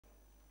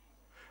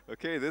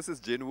Okay, this is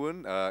Jin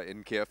Woon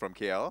from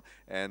KL.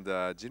 And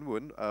Jin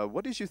Woon,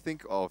 what did you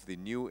think of the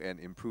new and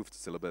improved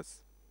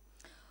syllabus?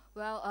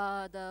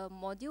 Well, the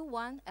module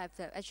one I've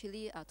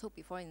actually took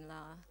before in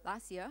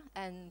last year,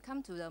 and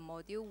come to the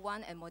module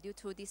one and module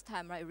two this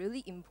time, right?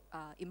 Really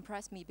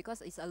impressed me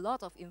because it's a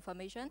lot of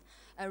information,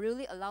 and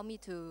really allow me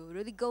to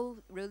really go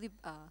really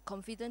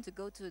confident to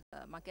go to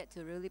the market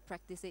to really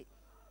practice it.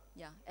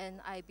 Yeah,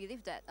 and I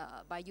believe that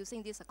by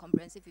using this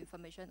comprehensive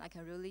information, I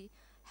can really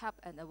help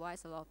and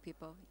advise a lot of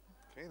people.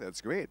 Okay,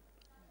 that's great.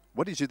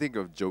 What did you think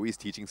of Joey's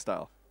teaching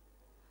style?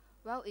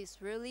 Well,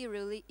 it's really,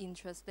 really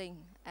interesting,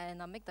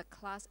 and make the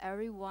class,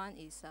 everyone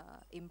is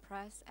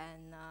impressed,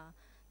 and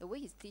the way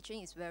he's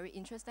teaching is very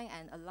interesting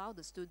and allow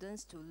the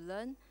students to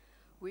learn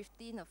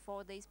within a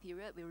 4 days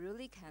period. We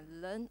really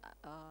can learn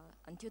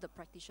until the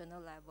practitioner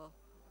level,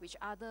 which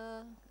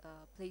other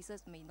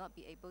places may not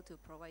be able to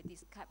provide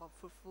this type of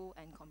fruitful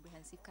and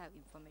comprehensive kind of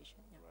information.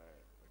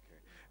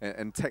 Yeah.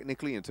 And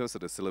technically, in terms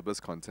of the syllabus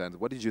content,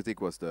 what did you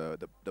think was the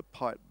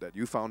part that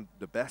you found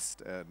the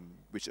best and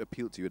which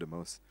appealed to you the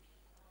most?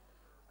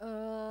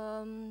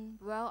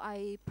 Well,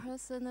 I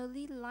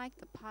personally like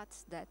the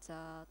parts that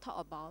talk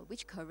about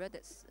which career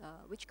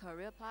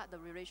part, the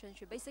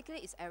relationship. Basically,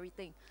 it's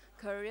everything: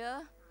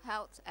 career,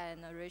 health,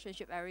 and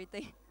relationship,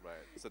 everything.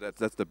 Right. So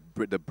that's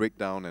the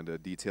breakdown and the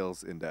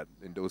details in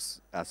those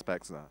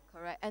aspects now.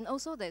 Correct. And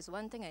also, there's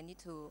one thing I need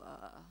to.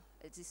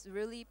 It is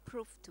really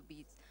proved to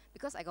be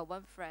because I got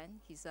one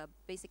friend. He's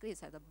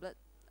had a blood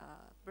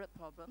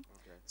problem.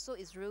 Okay. So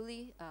it's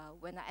really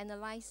when I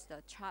analyze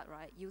the chart,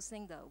 right,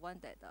 using the one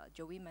that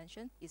Joey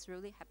mentioned, it's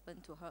really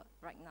happened to her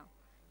right now.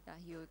 Yeah,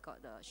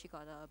 she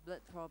got a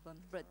blood problem,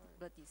 blood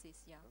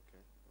disease. Yeah.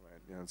 Okay.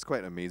 Right. Yeah, it's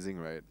quite amazing,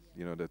 right?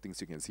 You know, the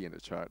things you can see in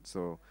the chart.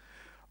 So,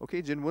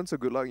 okay, Jin Woon, so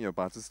good luck in your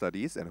master's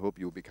studies and hope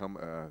you'll become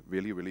a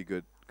really, really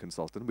good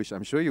consultant, which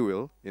I'm sure you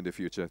will in the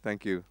future.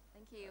 Thank you.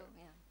 Thank you.